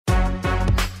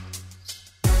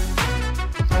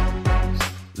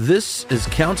This is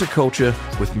Counterculture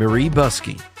with Marie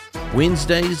Buskey.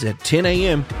 Wednesdays at 10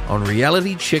 a.m. on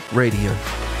Reality Check Radio.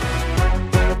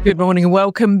 Good morning and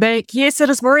welcome back. Yes, it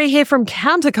is Marie here from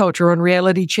Counterculture on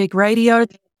Reality Check Radio.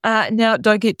 Now,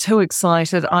 don't get too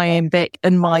excited. I am back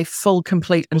in my full,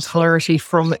 complete entirety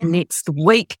from next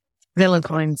week,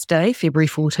 Valentine's Day, February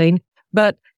 14.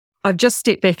 But I've just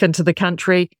stepped back into the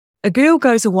country. A girl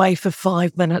goes away for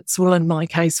 5 minutes, well, in my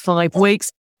case, 5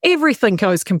 weeks. Everything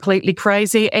goes completely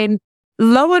crazy. And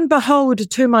lo and behold,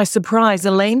 to my surprise,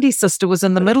 a LANDY sister was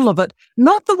in the middle of it.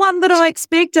 Not the one that I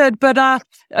expected, but I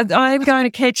am going to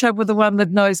catch up with the one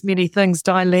that knows many things.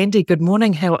 LANDY, good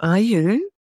morning. How are you?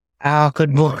 Oh,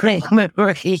 good morning,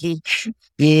 Marie.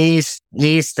 Yes,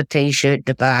 the T-shirt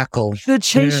debacle. The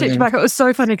T-shirt debacle. It was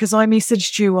so funny because I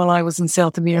messaged you while I was in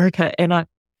South America, and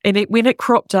when it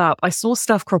cropped up, I saw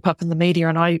stuff crop up in the media,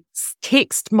 and I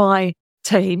text my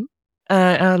team,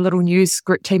 our little news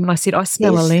group team, and I said, I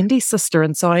smell a LANDY sister,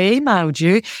 and so I emailed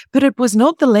you, but it was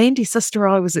not the LANDY sister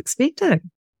I was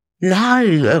expecting. No,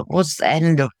 it was,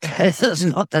 and it's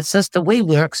not the sister we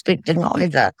were expecting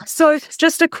either. So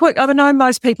just a quick, I know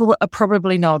most people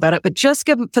probably know about it, but just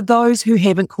for those who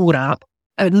haven't caught up,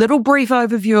 a little brief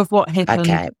overview of what happened.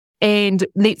 Okay. And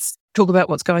let's talk about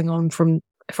what's going on from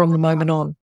the moment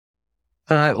on.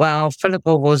 Well,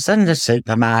 Philippa was in the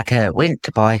supermarket, went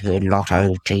to buy her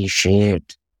lotto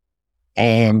T-shirt,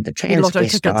 and the transvestite... Lotto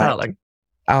ticket, darling.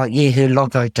 Oh, yeah, her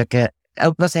lotto ticket.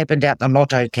 This happened at the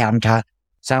lotto counter.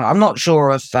 So I'm not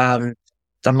sure if the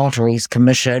Lotteries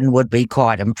Commission would be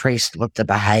quite impressed with the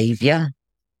behaviour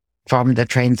from the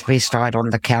transvestite on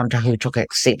the counter who took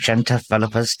exception to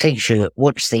Philippa's T-shirt,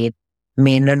 which said,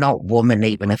 "Men are not women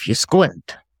even if you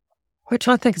squint." Which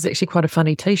I think is actually quite a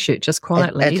funny T-shirt, just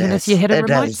quietly, even if you had a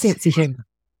remote sense of humour.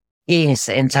 Yes,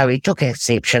 and so he took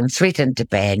exception, threatened to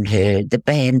ban her. The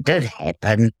ban did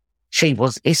happen. She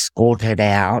was escorted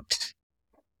out.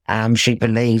 She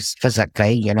believes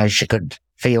physically, she could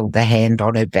feel the hand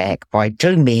on her back by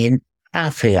two men,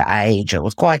 half her age. It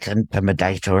was quite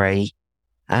intimidatory.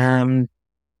 And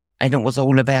it was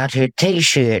all about her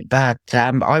T-shirt. But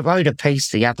I wrote a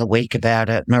piece the other week about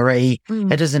it, Marie.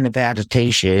 It isn't about a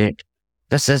T-shirt.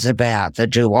 This is about the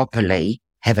duopoly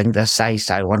having the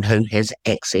say-so on who has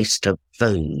access to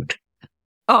food.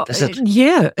 Oh, it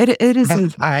is.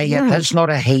 It's not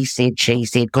a he said, she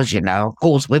said, because, of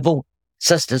course, we've all,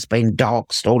 sisters been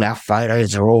doxxed. All our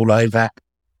photos are all over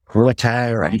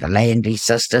Twitter and the LANDY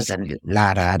sisters and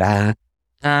la-da-da.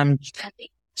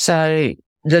 So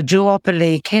the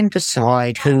duopoly can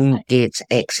decide who gets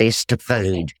access to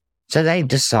food. So they've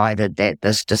decided that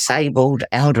this disabled,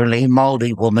 elderly,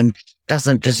 mouldy woman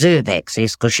doesn't deserve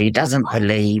access because she doesn't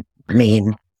believe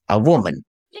men are women.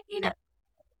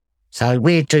 So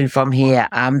where to from here?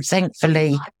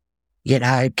 Thankfully,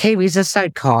 Kiwis are so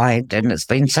kind and it's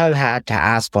been so hard to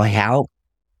ask for help,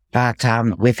 but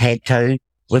we've had to.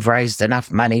 We've raised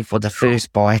enough money for the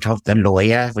first bite of the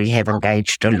lawyer. We have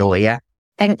engaged a lawyer.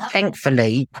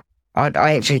 Thankfully,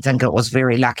 I actually think it was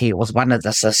very lucky it was one of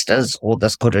the sisters, or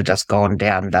this could have just gone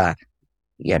down the,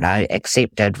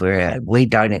 accepted, where we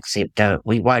don't accept it.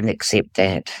 We won't accept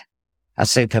that. A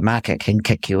supermarket can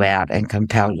kick you out and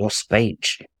compel your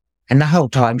speech. And the whole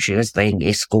time she was being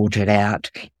escorted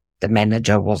out, the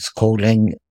manager was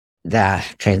calling the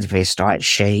transvestite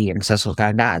she, and Sis was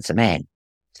going, no, it's a man.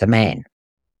 It's a man.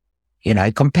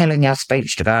 Compelling our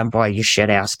speech to go and buy your shit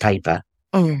house paper.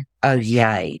 Oh,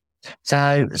 yay.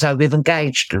 So we've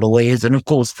engaged lawyers, and of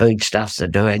course Foodstuffs are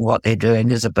doing what they're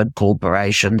doing as a big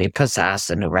corporation. They're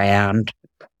piss-assing around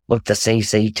with the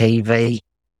CCTV.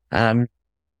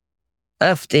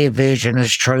 If their version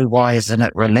is true, why isn't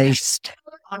it released?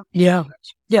 Yeah.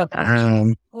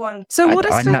 So what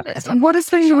has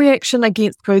been the reaction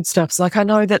against Foodstuffs? Like, I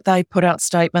know that they put out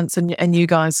statements and you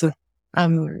guys have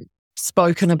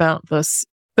spoken about this,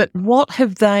 but what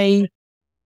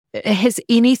has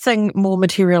anything more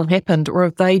material happened, or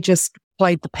have they just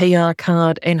played the PR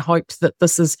card and hoped that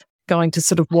this is going to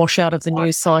sort of wash out of the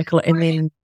news cycle and then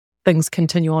things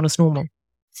continue on as normal?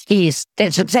 Yes,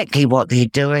 that's exactly what they're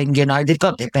doing. They've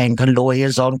got their bank of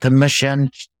lawyers on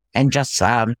commission and just,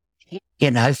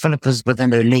 Philippa's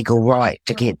within her legal right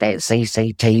to get that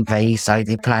CCTV. So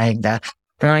they're playing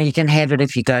you can have it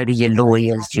if you go to your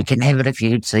lawyers. You can have it if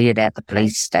you see it at the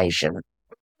police station.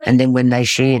 And then when they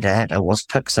shared it, it was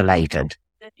pixelated.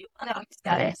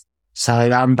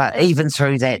 So, but even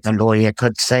through that, the lawyer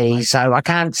could see. So I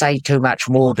can't say too much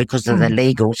more because of the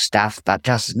legal stuff, but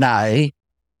just know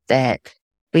that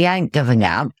we ain't giving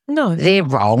up. No. They're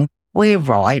wrong. We're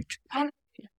right.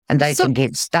 And they can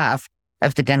get stuff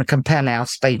if they're going to compel our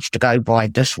speech to go buy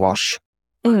dishwash.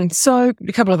 So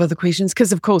a couple of other questions,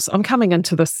 because of course I'm coming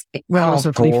into this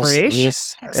relatively fresh.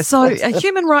 Yes. So a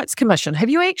Human Rights Commission, have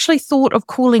you actually thought of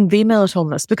calling them out on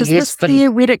this? Because Yes, this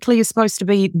theoretically is supposed to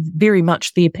be very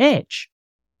much their patch.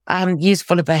 Yes,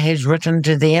 Philippa has written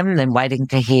to them and waiting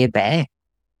to hear back.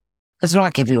 It's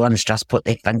like everyone's just put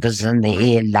their fingers in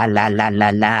the air, la, la, la, la,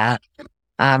 la.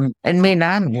 And men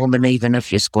aren't women, even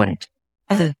if you squint.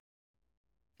 But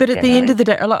at the end of the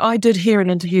day, like, I did hear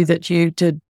an interview that you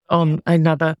did on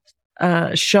another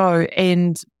show,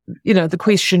 and, the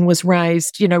question was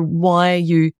raised, why are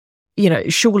you,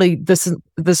 surely this is,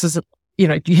 are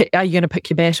you going to pick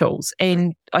your battles?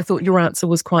 And I thought your answer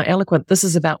was quite eloquent. This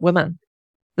is about women.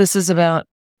 This is about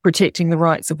protecting the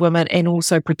rights of women, and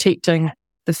also protecting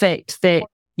the fact that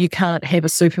you can't have a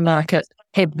supermarket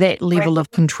have that level of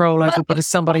control over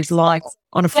somebody's life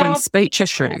on a free speech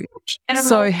issue.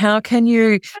 So how can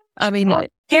you, how can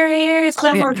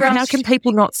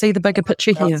people not see the bigger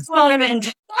picture here?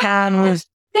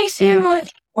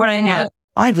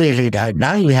 I really don't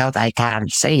know how they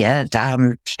can't see it.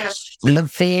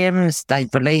 Live Femmes, they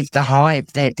believe the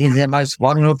hype that they're the most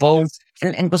vulnerable.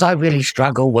 And because I really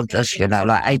struggle with this,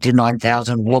 like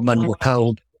 89,000 women were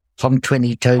killed from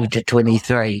 22 to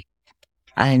 23.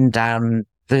 And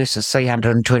versus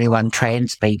 321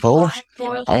 trans people,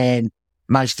 and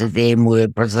most of them were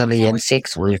Brazilian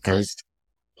sex workers.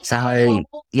 So,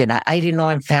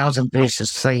 89,000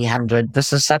 versus 300,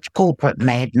 this is such corporate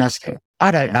madness.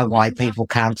 I don't know why people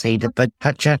can't see the big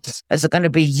picture. Is it going to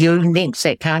be you next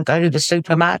that can't go to the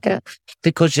supermarket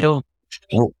because you've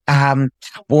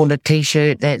worn a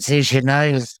T-shirt that says,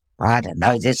 I don't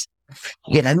know, there's,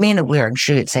 men are wearing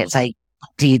shirts that say,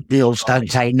 dead girls don't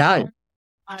say no.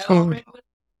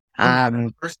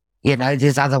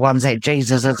 There's other ones that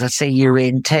Jesus is a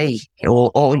C-U-N-T,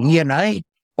 or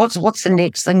what's the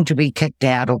next thing to be kicked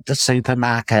out of the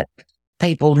supermarket?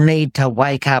 People need to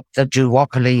wake up. The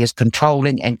duopoly is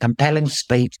controlling and compelling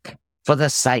speech for the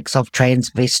sakes of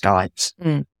transvestites.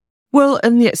 Well,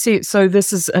 and yet, so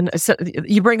this is,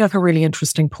 you bring up a really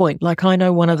interesting point. Like, I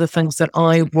know one of the things that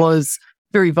I was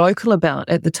very vocal about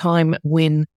at the time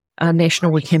when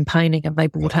National were campaigning, and they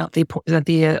brought out their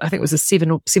I think it was a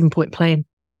 7-point plan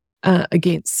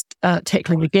against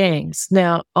tackling the gangs.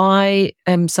 Now, I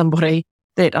am somebody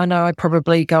that I know I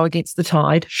probably go against the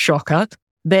tide, shocker,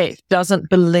 that doesn't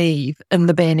believe in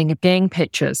the banning of gang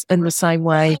pictures in the same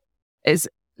way as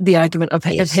the argument of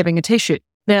having a T-shirt.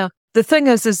 Now, the thing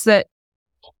is that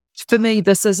for me,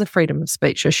 this is a freedom of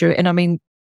speech issue. And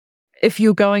if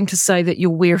you're going to say that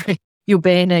you're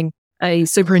banning a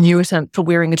superannuitant for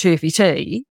wearing a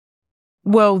TFT,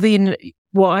 well, then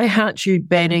why aren't you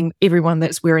banning everyone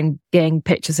that's wearing gang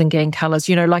patches and gang colours?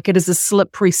 It is a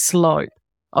slippery slope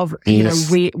of,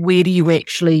 where do you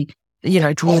actually,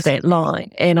 draw that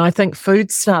line? And I think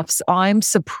Foodstuffs, I'm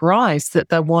surprised that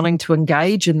they're wanting to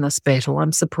engage in this battle.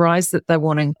 I'm surprised that they're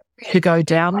wanting to go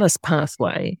down this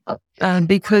pathway,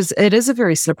 because it is a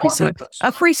very slippery slope.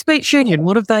 A Free Speech Union,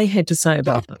 what have they had to say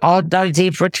about it? Oh, no,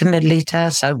 they've written a letter.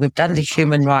 So we've done the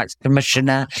Human Rights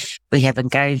Commissioner. We have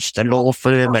engaged the law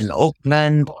firm in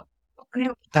Auckland,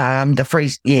 the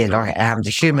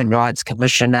Human Rights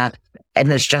Commissioner.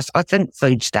 And it's just, I think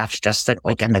Foodstuffs just think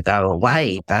we're going to go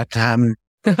away, but they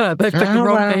picked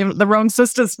the wrong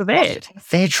sisters for that.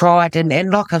 They tried, and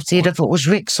like I've said, if it was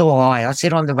Rex or I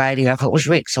said on the radio, if it was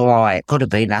Rex or I, it could have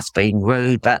been us being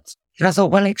rude. But I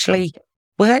thought, well, actually,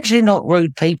 we're actually not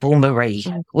rude people, Marie.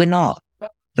 We're not.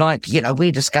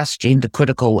 We discuss gender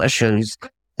critical issues.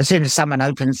 As soon as someone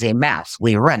opens their mouth,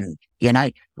 we're in.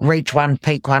 Reach one,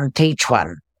 peak one, teach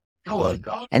one.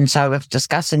 And so if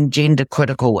discussing gender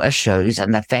critical issues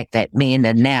and the fact that men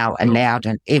are now allowed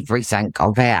in everything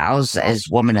of ours as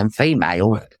woman and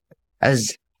female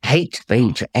is hate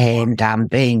speech and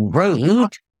being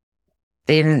rude,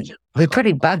 then we're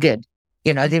pretty buggered.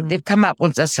 They've come up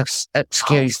with this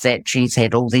excuse that she's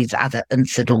had all these other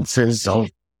incidences of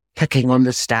picking on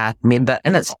the staff member,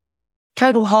 and it's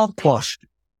total hogwash.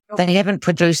 They haven't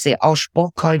produced their OSH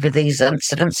book over these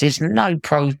incidents. There's no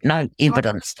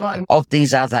evidence of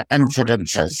these other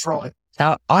incidences.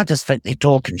 So I just think they're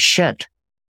talking shit.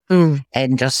 And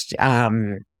just,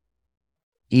 they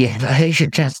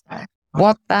should just,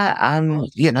 what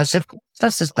the, so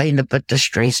this has been a bit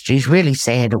distressed. She's really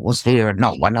sad it was her and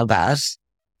not one of us.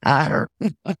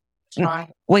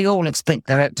 We all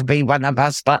expected it to be one of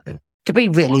us, but to be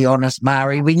really honest,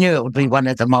 Mari, we knew it would be one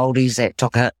of the Māoris that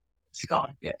took it.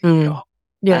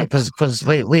 Because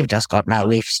we've just got no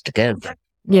F's to give.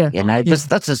 Because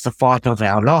this is the fight of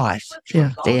our life.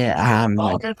 We've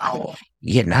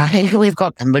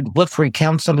got the Midwifery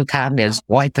Council who is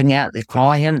wiping out their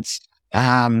clients.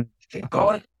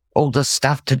 all the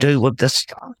stuff to do with this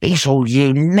special,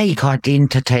 unique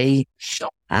identity.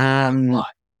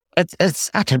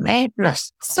 It's utter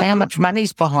madness. So how much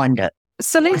money's behind it?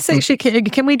 So let's actually,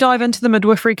 can we dive into the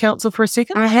Midwifery Council for a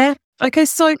second? Okay,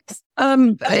 so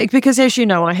because as you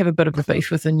know, I have a bit of a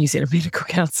beef with the New Zealand Medical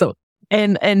Council.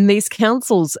 And these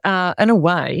councils are, in a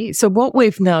way, so what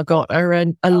we've now got are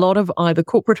a lot of either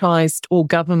corporatised or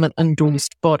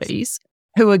government-endorsed bodies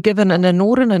who are given an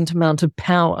inordinate amount of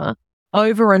power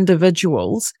over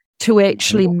individuals to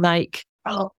actually make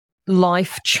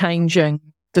life-changing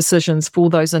decisions for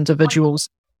those individuals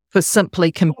for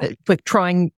simply for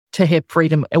trying to have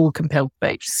freedom or compelled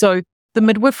speech. So the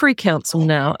Midwifery Council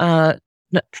now are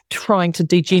trying to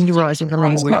degenerise the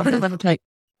language.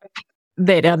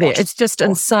 That out there. It's just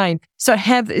insane. So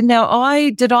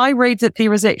did I read that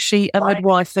there is actually a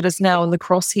midwife that is now in the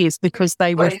crosshairs because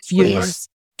they refuse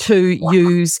to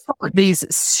use these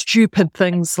stupid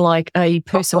things like a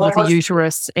person with a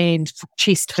uterus and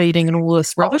chest feeding and all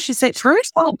this rubbish. Is that true?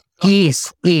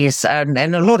 Yes.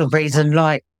 And a lot of reasons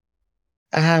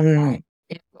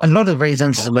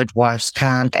the midwives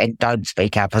can't and don't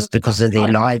speak up is because of their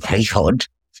livelihood.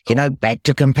 Back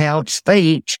to compelled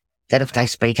speech. That if they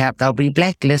speak up, they'll be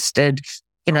blacklisted.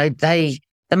 The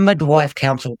Midwife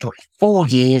Council took 4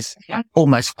 years,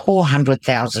 almost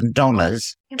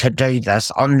 $400,000 to do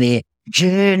this on their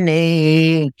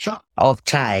journey of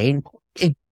change.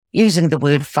 Using the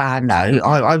word whānau,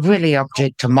 I really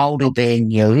object to Māori being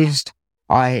used.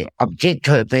 I object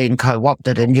to it being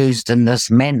co-opted and used in this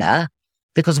manner,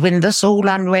 because when this all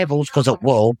unravels, because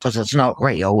it's not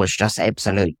real, it's just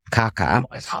absolute kaka,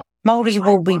 Māori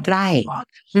will be blamed.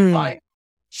 And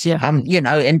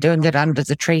doing it under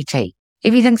the treaty.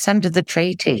 Everything's under the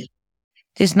treaty.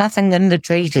 There's nothing in the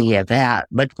treaty about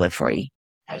midwifery.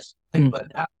 There's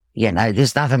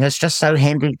nothing. It's just so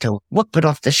handy to whip it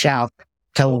off the shelf,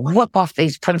 to whip off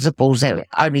these principles that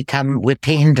only were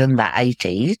penned in the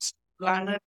 80s.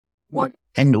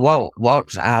 And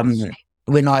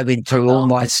when I went through all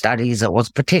my studies, it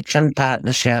was protection,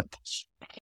 partnership,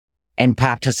 and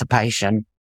participation.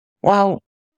 Well,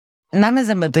 none of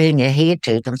them are being adhered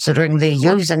to, considering they're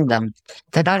using them.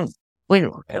 They don't.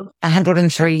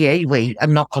 103 iwi are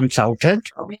not consulted.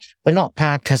 We're not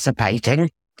participating.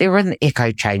 They're in the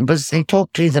echo chambers. They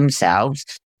talk to themselves.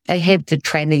 They have the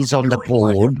trannies on the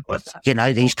board,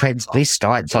 these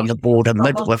transvestites on the board of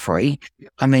midwifery.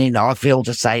 I mean, I feel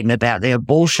the same about the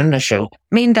abortion issue.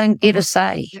 Men don't get a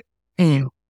say.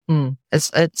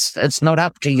 It's not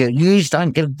up to you. You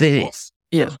don't give birth.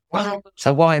 Yeah.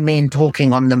 So why are men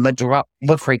talking on the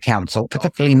Midwifery Council,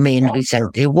 particularly men who say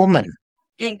they're women?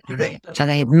 So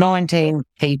they had 19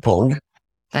 people.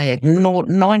 They had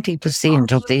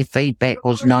 90% of their feedback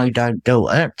was no, don't do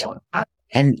it.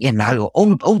 And,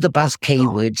 all the buzz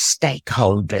keywords,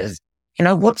 stakeholders.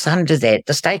 What's under that?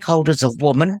 The stakeholders of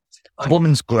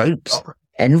women's groups,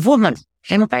 and women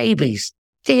and babies.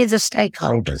 They're the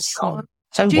stakeholders.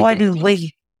 So why do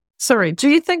we... Sorry, do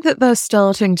you think that they're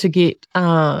starting to get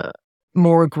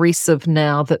more aggressive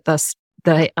now that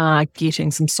they are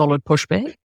getting some solid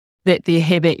pushback? That there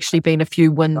have actually been a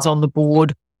few wins on the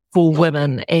board for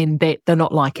women and that they're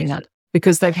not liking it?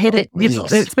 Because they've had it,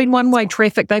 it's been one-way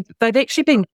traffic. They've actually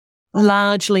been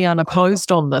largely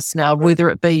unopposed on this now,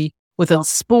 whether it be within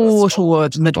sport or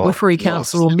the Midwifery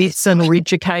Council or medicine or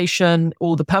education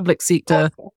or the public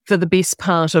sector for the best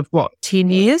part of,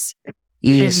 10 years?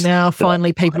 Yes. And now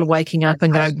finally people are waking up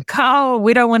and going, Carl,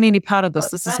 we don't want any part of this.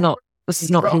 This is not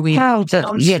who we are.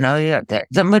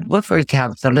 The Midwifery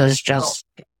Council is just,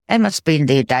 they must spend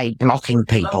their day blocking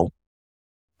people.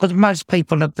 Because most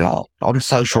people are blocked on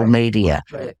social media.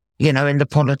 And the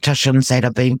politicians that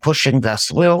have been pushing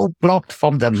this, we're all blocked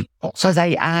from them. So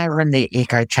they are in the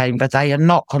echo chamber. They are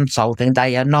not consulting.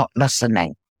 They are not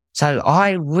listening. So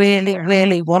I really,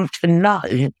 really want to know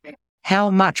how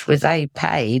much were they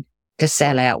paid to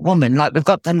sell out women. Like we've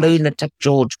got the lunatic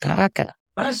George Parker.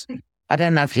 I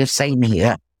don't know if you've seen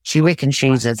her. She reckons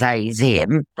she's a they,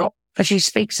 them, but she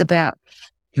speaks about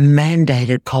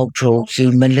mandated cultural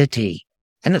humility.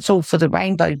 And it's all for the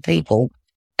rainbow people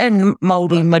in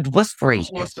Māori midwifery.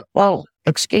 Well,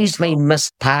 excuse me,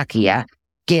 Miss Pākehā,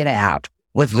 get out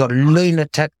with your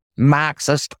lunatic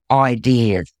Marxist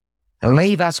ideas.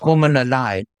 Leave us women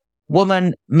alone.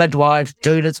 Women, midwives,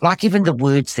 doulas, like even the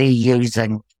words they're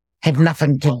using have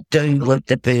nothing to do with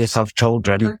the birth of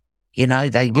children.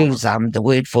 They use the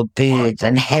word for birds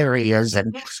and harriers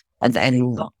and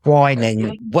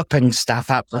twining, whipping stuff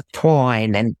up with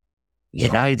twine and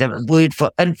the word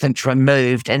for infants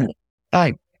removed, and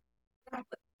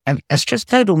it's just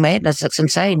total madness. It's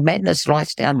insane. Madness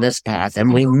lies down this path,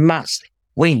 and we must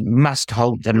we must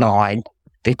hold the line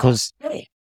because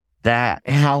the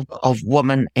health of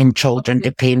women and children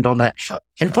depend on it.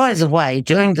 And by the way,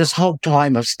 during this whole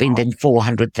time of spending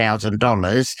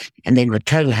 $400,000 and then the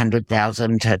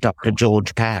 $200,000 to Dr.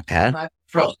 George Parker,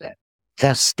 the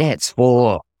stats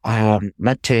for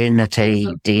maternity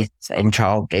deaths and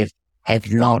child death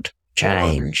have not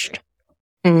changed.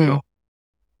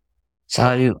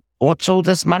 So what's all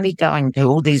this money going to,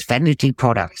 all these vanity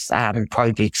products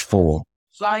projects for?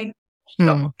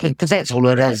 Because that's all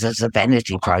it is a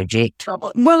vanity project.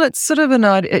 Well, it's sort of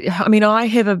I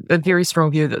have a very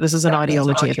strong view that this is an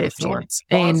ideology of excellence.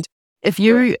 And if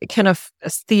you can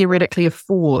theoretically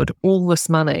afford all this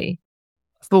money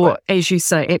for, as you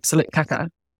say, absolute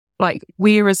kaka, like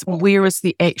where is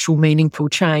the actual meaningful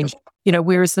change? You know,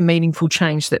 where is the meaningful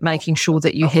change that making sure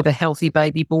that you have a healthy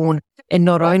baby born, and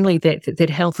not only that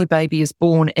healthy baby is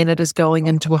born and it is going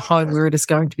into a home where it is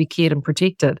going to be cared and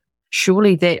protected.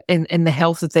 Surely that and the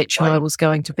health of that child was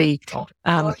going to be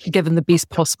given the best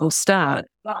possible start.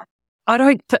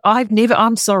 I've never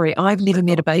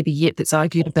met a baby yet that's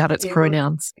argued about its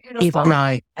pronouns ever.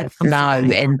 No,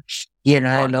 and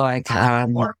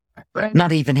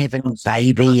not even having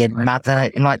baby and mother,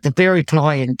 like the very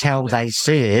clientele they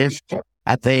serve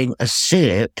are being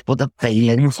usurped for the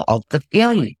feelings of the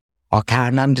few. I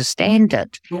can't understand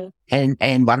it.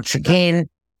 And once again,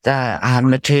 the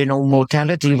maternal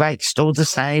mortality rate's still the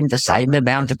same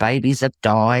amount of babies have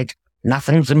died,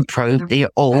 nothing's improved,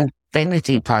 they're all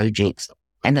vanity projects.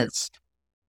 And it's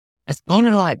kind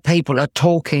of like people are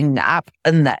talking up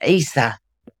in the ether.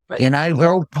 You know,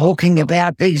 we're all talking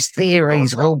about these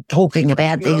theories, we're all talking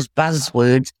about these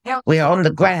buzzwords. We're on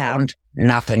the ground,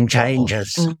 nothing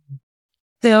changes.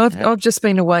 Yeah, I've just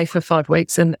been away for 5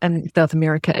 weeks in South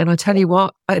America, and I tell you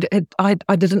what, I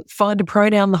didn't find a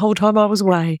pronoun the whole time I was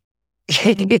away.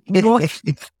 And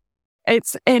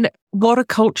what a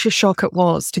culture shock it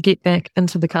was to get back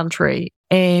into the country,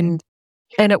 and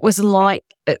it was like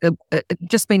it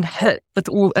just been hit with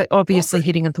all, obviously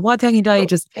heading into Waitangi Day,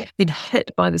 just been hit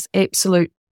by this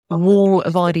absolute wall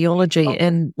of ideology.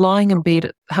 And lying in bed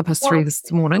at 3:30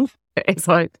 this morning, as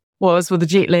I was with a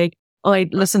jet lag, I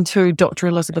listened to Dr.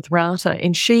 Elizabeth Rata,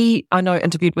 and I know,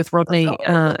 interviewed with Rodney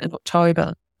in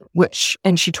October,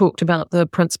 and she talked about the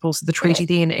principles of the treaty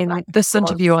then. And this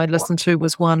interview I listened to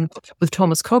was one with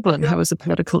Thomas Coughlin, who was a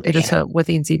political editor with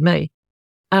NZME.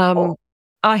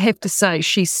 I have to say,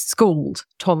 she schooled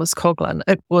Thomas Coughlin.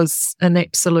 It was an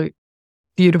absolute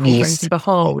beautiful thing to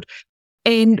behold.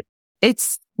 And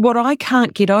it's what I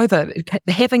can't get over,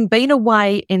 having been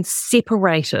away and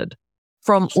separated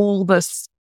from all this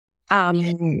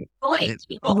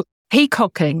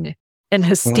peacocking and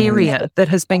hysteria that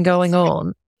has been going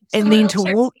on, and then to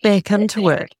walk back into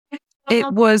it,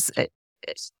 it's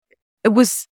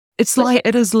like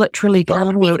it is literally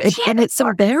gone world, and it's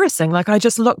embarrassing. Like, I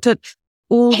just looked at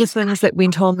all the things that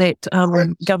went on that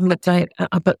government day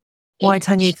up at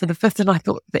Waitangi for the 5th, and I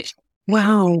thought that,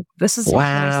 wow, this is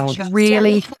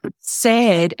really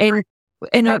sad. And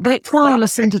that's why I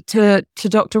listened to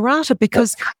Dr. Rata,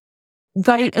 because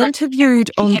they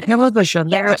interviewed on television.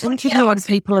 They were interviewing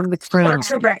people in the crowd.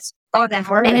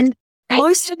 And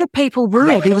most of the people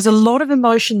there was a lot of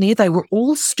emotion there. They were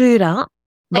all stirred up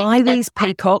by these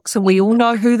peacocks, and we all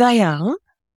know who they are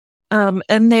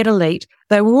in that elite.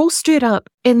 They were all stirred up,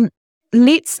 and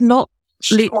let's not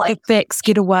let the facts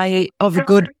get away of a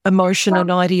good emotion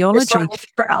and ideology.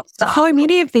 So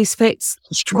many of these facts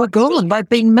were gone. They've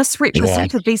been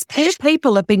misrepresented. These poor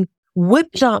people have been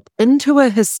whipped up into a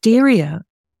hysteria.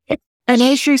 And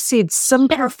as you said,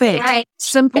 simple facts,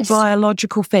 simple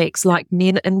biological facts like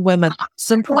men and women,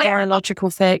 simple biological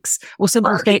facts or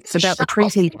simple facts about the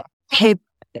treaty have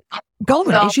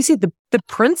gone. As you said, the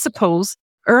principles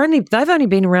they've only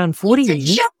been around 40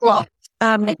 years.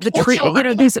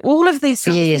 There's all of these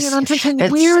things, and I'm thinking,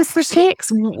 where is the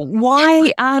facts?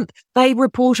 Why aren't they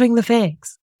reporting the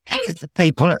facts? The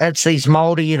people, it's these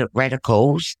Māori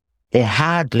radicals. They're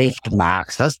hard left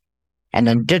Marxists, and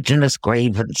Indigenous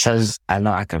grievances are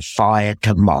like a fire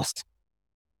to moth.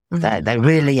 They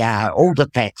really are. All the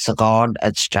facts are gone.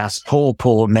 It's just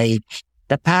poor me.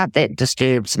 The part that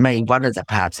disturbs me, one of the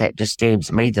parts that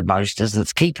disturbs me the most, is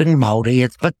it's keeping Māori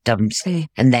as victims,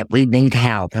 and that we need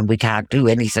help and we can't do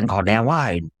anything on our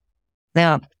own.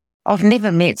 Now, I've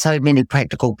never met so many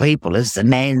practical people as the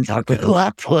man I grew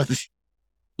up with.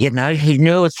 You know, he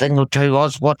knew a thing or two. I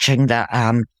was watching the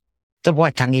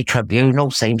Waitangi Tribunal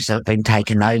seems to have been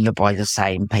taken over by the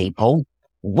same people,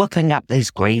 whipping up these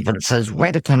grievances,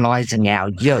 radicalising our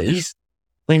youth,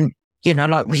 when,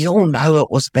 we all know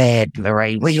it was bad,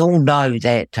 Marie. We all know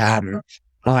that,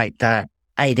 the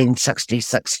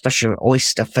 1866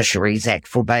 Oyster Fisheries Act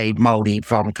forbade Māori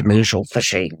from commercial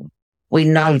fishing. We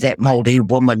know that Māori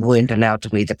women weren't allowed to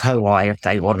wear the kauai if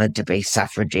they wanted to be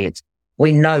suffragettes.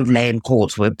 We know land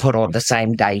courts were put on the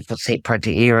same day for separate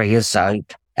areas, so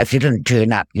if you didn't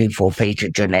turn up, you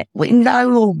forfeited your land. We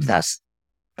know all this.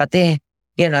 But they're,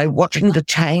 watching the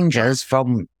changes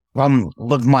from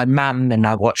with my mum, and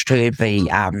I watched her be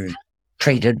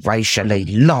treated racially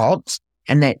lots,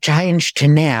 and that changed to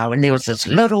now, and there was this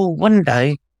little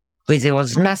window where there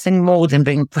was nothing more than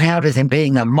being prouder than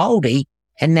being a Māori,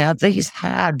 and now these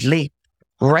hard left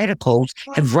radicals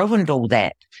have ruined all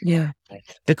that. Yeah.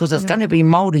 Because it's going to be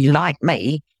Māori like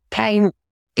me, plain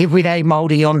everyday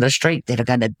Māori on the street that are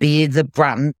going to bear the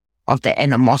brunt of the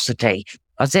animosity.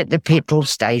 I was at the petrol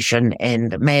station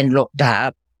and a man looked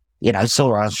up,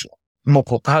 saw us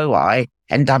moko kauai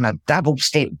and done a double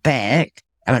step back.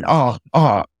 I went,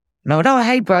 no,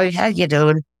 hey bro, how you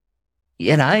doing?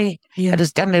 It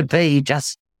is going to be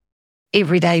just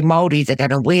everyday Māori that are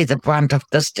going to wear the brunt of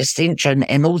this dissension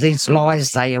and all these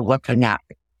lies they are whipping up.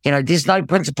 There's no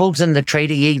principles in the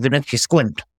treaty, even if you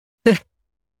squint.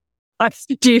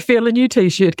 Do you feel a new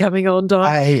T-shirt coming on,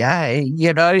 Di?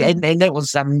 And that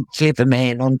was some clever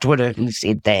man on Twitter who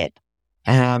said that.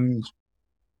 Like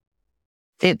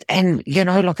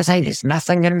I say, there's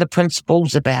nothing in the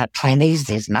principles about trannies.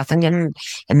 There's nothing in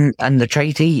the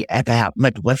treaty about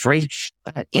midwifery.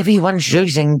 But everyone's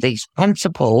using these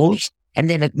principles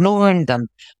and then ignoring them.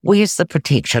 Where's the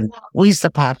protection? Where's the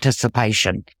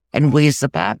participation? And where's the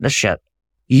partnership?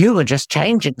 You are just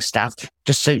changing stuff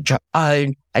to suit your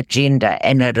own agenda,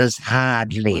 and it is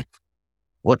hard left,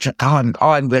 which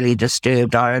I'm really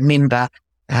disturbed. I remember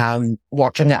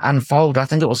watching it unfold. I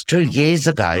think it was 2 years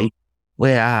ago,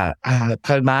 where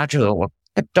Kaumātua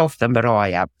picked off the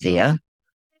marae up there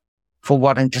for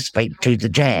wanting to speak to the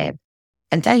jab,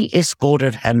 and they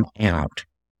escorted him out.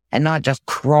 And I just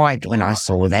cried when I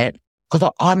saw that,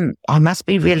 because I must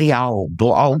be really old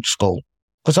or old school,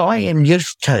 because I am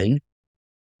used to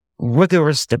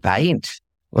rigorous debate,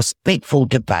 respectful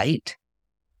debate,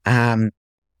 the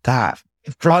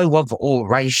flow of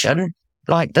oration,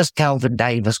 like this Calvin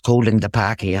Davis calling the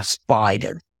Pākehā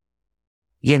spider.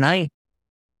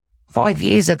 5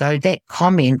 years ago, that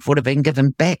comment would have been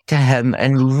given back to him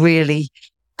in really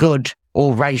good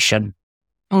oration.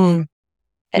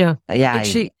 Yeah.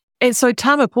 Actually, and so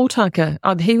Tama Pōtaka,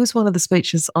 he was one of the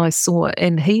speeches I saw,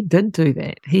 and he did do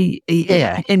that.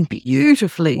 And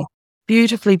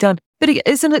beautifully done. But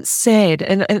isn't it sad?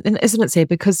 And isn't it sad?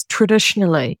 Because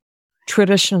traditionally,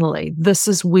 this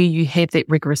is where you have that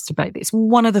rigorous debate. That's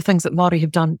one of the things that Māori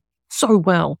have done so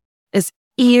well, is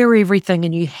air everything,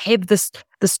 and you have this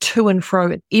to and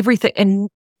fro and everything, and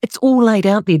it's all laid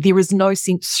out there. There is no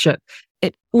censorship.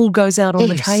 It all goes out on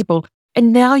the table.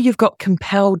 And now you've got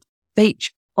compelled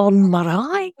speech on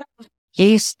marae.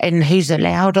 Yes, and who's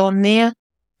allowed on there?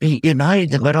 The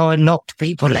marae locked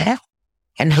people out.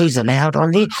 And who's allowed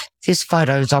on there? There's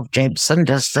photos of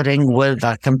Jacinda sitting with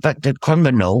a convicted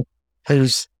criminal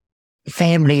whose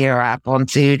family are up on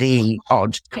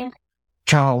 30-odd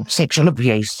child sexual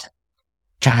abuse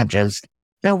charges.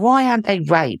 Now, why aren't they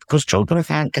raped? Because children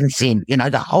can't consent.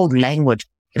 The whole language.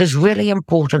 It is really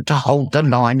important to hold the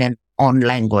line on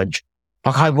language.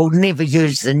 Like, I will never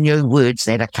use the new words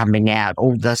that are coming out,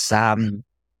 all this,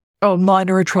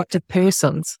 minor attractive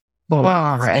persons.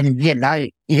 And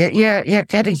you're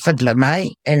getting fiddler,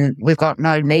 mate, and we've got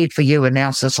no need for you in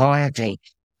our society.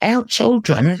 Our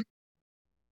children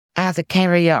are the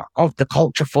carrier of the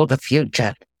culture for the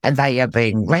future, and they are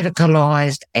being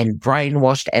radicalised and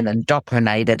brainwashed and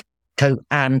indoctrinated to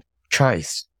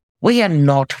untruths. We are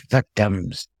not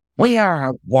victims. We are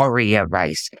a warrior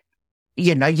race.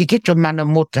 You get your mana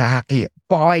mutahaki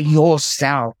by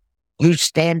yourself. You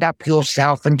stand up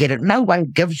yourself and get it. No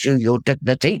one gives you your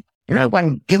dignity. No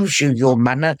one gives you your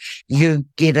mana. You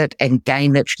get it and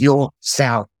gain it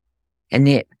yourself. And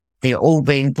yet they're all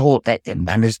being taught that their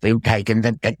mana's been taken,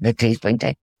 the dignity's been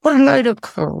taken. What a load of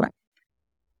crap.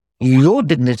 Your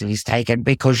dignity is taken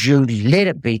because you let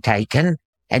it be taken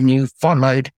and you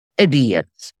followed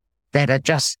idiots that are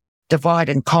just divide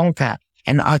and conquer.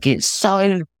 And I get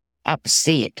so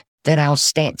upset that our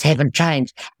stats haven't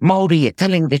changed. Māori are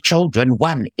killing their children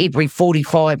one every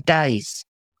 45 days.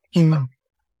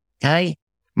 Okay?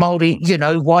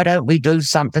 Māori, why don't we do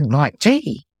something like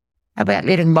tea? How about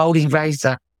letting Māori raise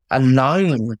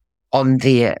alone on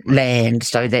their land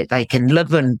so that they can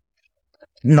live in,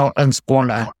 not in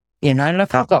squalor?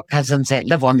 Look, I've got cousins that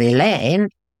live on their land,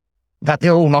 but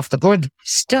they're all off the grid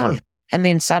still. And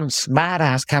then some smart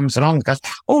ass comes along and goes,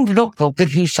 oh, look, they'll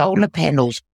give you solar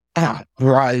panels. Oh,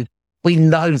 bro, We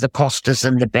know the costas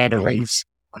and the batteries.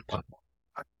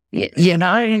 You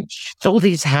know, it's all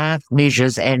these half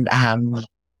measures and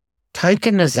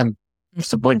tokenism.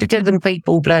 What's the point of giving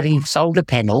people bloody solar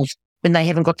panels when they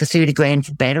haven't got the 30 grand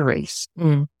for batteries?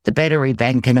 The battery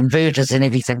bank and inverters and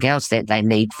everything else that they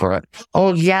need for it.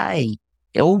 Oh, yay.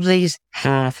 All these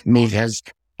half measures.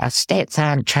 Our stats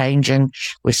aren't changing.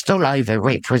 We're still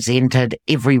overrepresented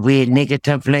everywhere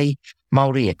negatively.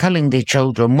 Māori are killing their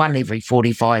children, one every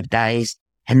 45 days.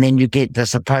 And then you get the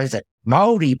supposed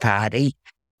Māori party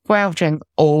quoting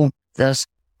all this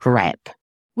crap.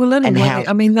 Well, in a way,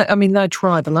 I mean, they're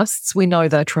tribalists. We know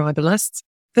they're tribalists.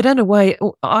 But in a way,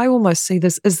 I almost see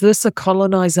this, is this a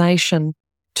colonisation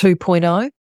 2.0,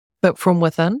 but from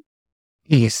within?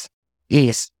 Yes,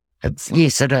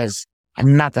 it is.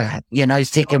 Another,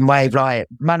 second wave, like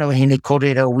Wahine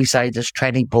Korero, we say this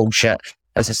tranny bullshit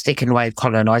is a second wave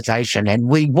colonisation, and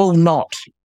we will not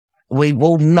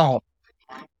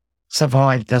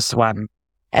survive this one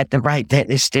at the rate that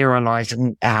they're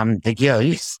sterilising the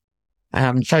youth.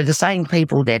 So the same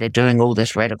people that are doing all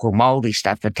this radical Māori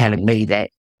stuff are telling me that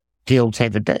girls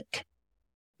have a dick.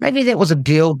 Maybe that was a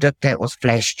girl dick that was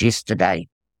flashed yesterday.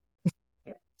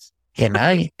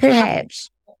 Perhaps.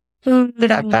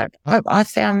 But I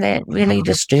found that really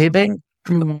disturbing.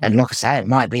 And like I say, it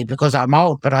might be because I'm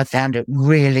old, but I found it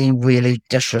really, really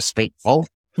disrespectful.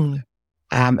 It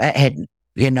had,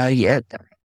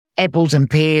 apples and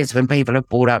pears when people have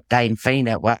brought up Dame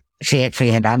Fina. Well, she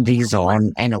actually had undies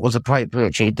on and it was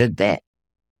appropriate she did that.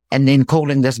 And then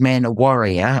calling this man a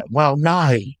warrior, well,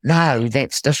 no,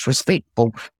 that's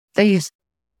disrespectful. These,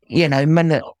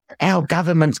 our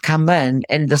governments come in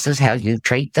and this is how you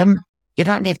treat them. You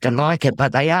don't have to like it,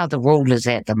 but they are the rulers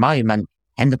at the moment.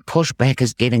 And the pushback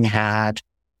is getting hard.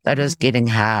 It is getting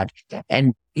hard.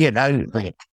 And,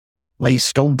 we're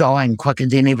still dying quicker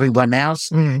than everyone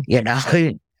else. Like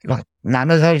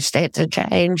none of those stats have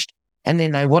changed. And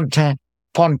then they want to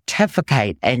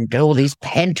pontificate and do all these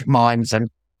pantomimes in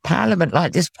Parliament.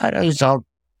 Like there's photos of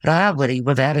Rawiri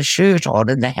without a shirt on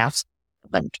in the House.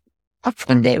 I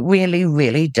find that really,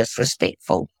 really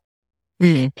disrespectful.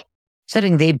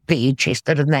 Sitting there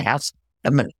bare-chested in the House.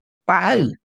 Wow.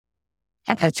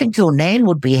 I don't think your nan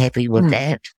would be happy with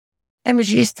that. It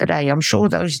was yesterday. I'm sure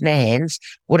those nans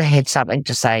would have had something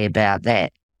to say about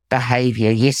that behaviour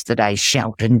yesterday,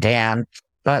 shouting down.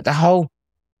 Like the whole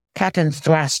cut and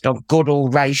thrust of good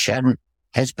oration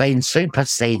has been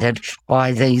superseded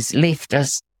by these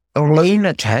leftist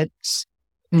lunatics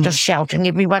just shouting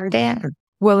everyone down.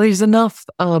 Well, there's enough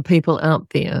people out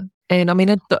there. And I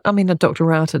mean, Dr.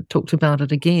 Rata talked about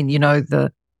it again,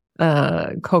 the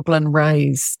Coughlin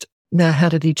raised, now how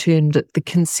did he term it, the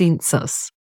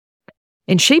consensus.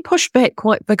 And she pushed back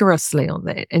quite vigorously on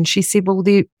that. And she said, well,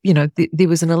 there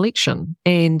was an election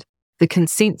and the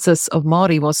consensus of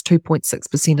Māori was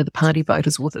 2.6% of the party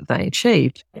voters were that they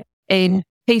achieved. And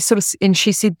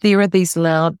she said, there are these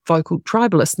loud vocal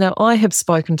tribalists. Now, I have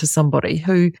spoken to somebody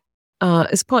who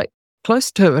is quite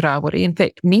close to Rawiri, in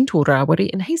fact, mentored Rawiri,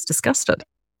 and he's disgusted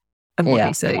in what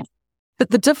he sees. But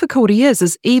the difficulty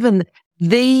is even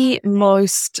the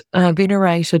most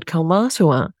venerated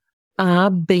kaumatua are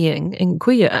being, in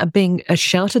queer, are being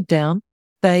shouted down.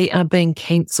 They are being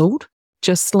cancelled,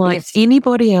 just like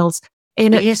anybody else.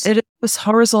 And it was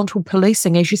horizontal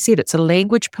policing. As you said, it's a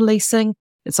language policing,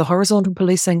 it's a horizontal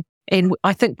policing. And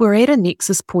I think we're at a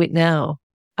nexus point now.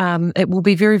 It will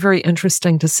be very, very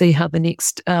interesting to see how the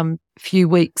next few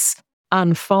weeks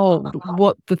unfold.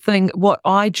 What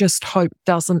I just hope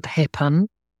doesn't happen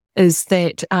is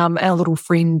that our little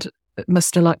friend,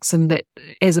 Mr. Luxon, that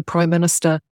as a Prime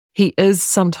Minister, he is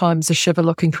sometimes a shiver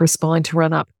looking for a spine to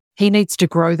run up. He needs to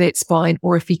grow that spine,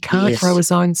 or if he can't grow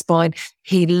his own spine,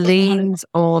 he leans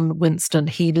on Winston,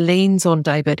 he leans on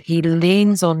David, he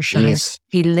leans on Shane,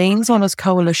 he leans on his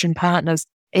coalition partners,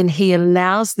 and he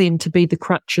allows them to be the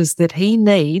crutches that he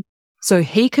needs so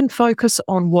he can focus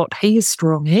on what he is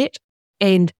strong at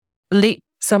and let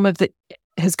some of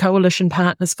his coalition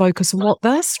partners focus on what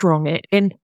they're strong at.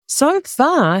 And so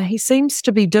far, he seems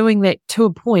to be doing that to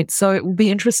a point. So it will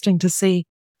be interesting to see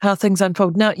how things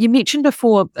unfold. Now, you mentioned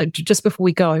before, just before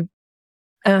we go,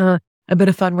 a bit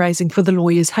of fundraising for the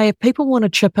lawyers. Hey, if people want to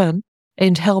chip in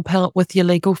and help out with your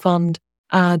legal fund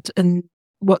and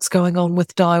what's going on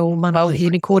with Dial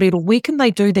Manawahine Korero, where can they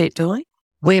do that, Di?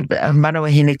 We're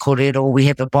Manawahine Korero. We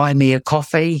have a buy me a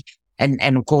coffee,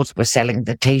 and of course we're selling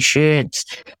the t-shirts.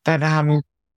 But at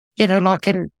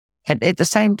the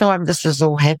same time this is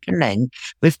all happening,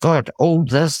 we've got all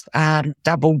this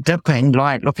double dipping,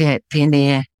 like looking at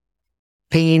Penny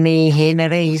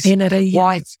Henry's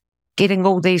wife getting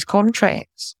all these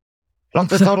contracts. Like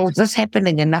we've got all this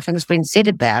happening and nothing's been said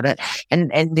about it.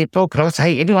 And they're talking, I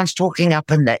say, everyone's talking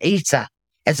up in the ether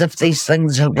as if these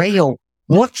things are real.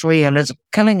 What's real is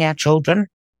killing our children.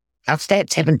 Our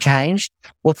stats haven't changed.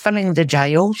 We're filling the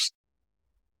jails.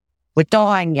 We're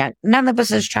dying young. None of us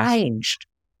has changed.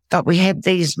 But we have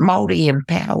these Māori in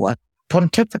power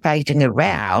pontificating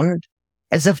around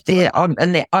as if they're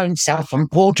in their own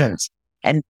self-importance.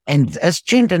 And it's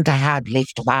turned into hard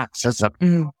left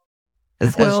Marxism.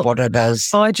 Is what it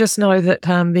is. I just know that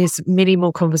there's many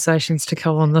more conversations to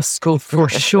come on this school for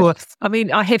sure. I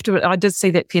mean, I did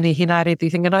see that Penny Hinare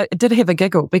thing, and I did have a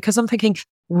giggle because I'm thinking,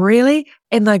 really?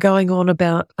 And they're going on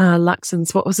about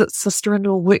Luxon's, what was it,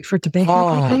 sister-in-law worked for a tobacco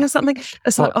company or something?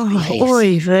 It's like,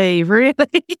 oy vey, really?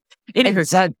 Anyway.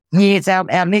 So, yes,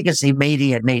 our legacy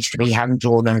media needs to be hung,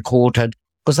 drawn and quartered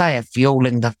because they are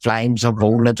fueling the flames of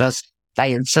all of this.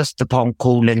 They insist upon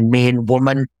calling men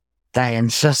women. They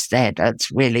insist that it's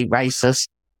really racist.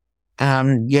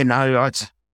 Māori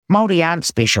aren't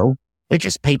special. We're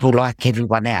just people like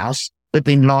everyone else. We've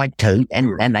been lied to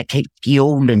and they keep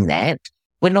fueling that.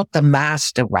 We're not the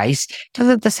master race.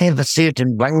 Doesn't this have a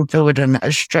certain ring to it in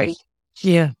history?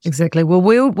 Yeah, exactly. Well,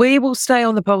 we will stay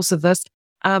on the pulse of this.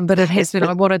 But it has been,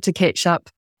 I wanted to catch up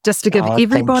just to give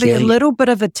everybody a little bit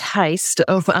of a taste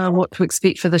of what to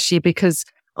expect for this year, because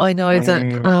I know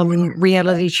that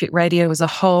Reality Check Radio as a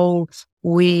whole,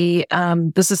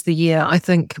 this is the year I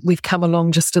think we've come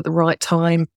along just at the right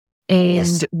time,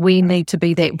 and we need to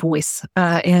be that voice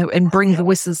and bring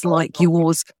voices like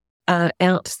yours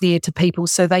out there to people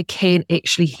so they can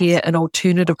actually hear an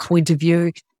alternative point of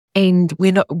view. And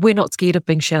we're not scared of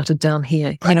being shouted down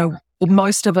here. You know,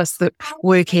 most of us that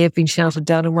work here have been shouted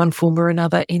down in one form or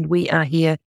another, and we are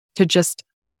here to just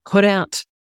put out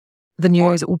the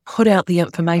news or put out the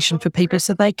information for people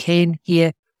so they can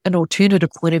hear an alternative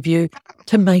point of view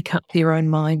to make up their own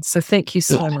minds. So thank you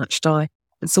so much, Di.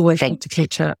 It's always good to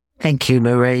catch up. Thank you,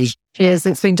 Marie. Yes,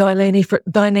 it's been Di Landy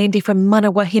from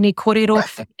Mana Wahine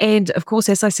Korero. And of course,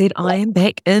 as I said, I am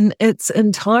back in its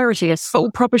entirety. A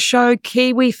full proper show,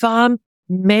 Kiwi Farm.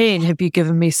 Man, have you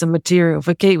given me some material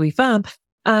for Kiwi Farm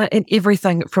and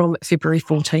everything from February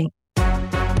 14.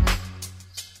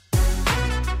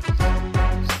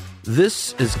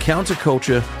 This is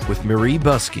Counterculture with Marie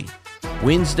Buskey.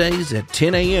 Wednesdays at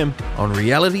 10 a.m. on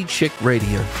Reality Check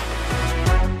Radio.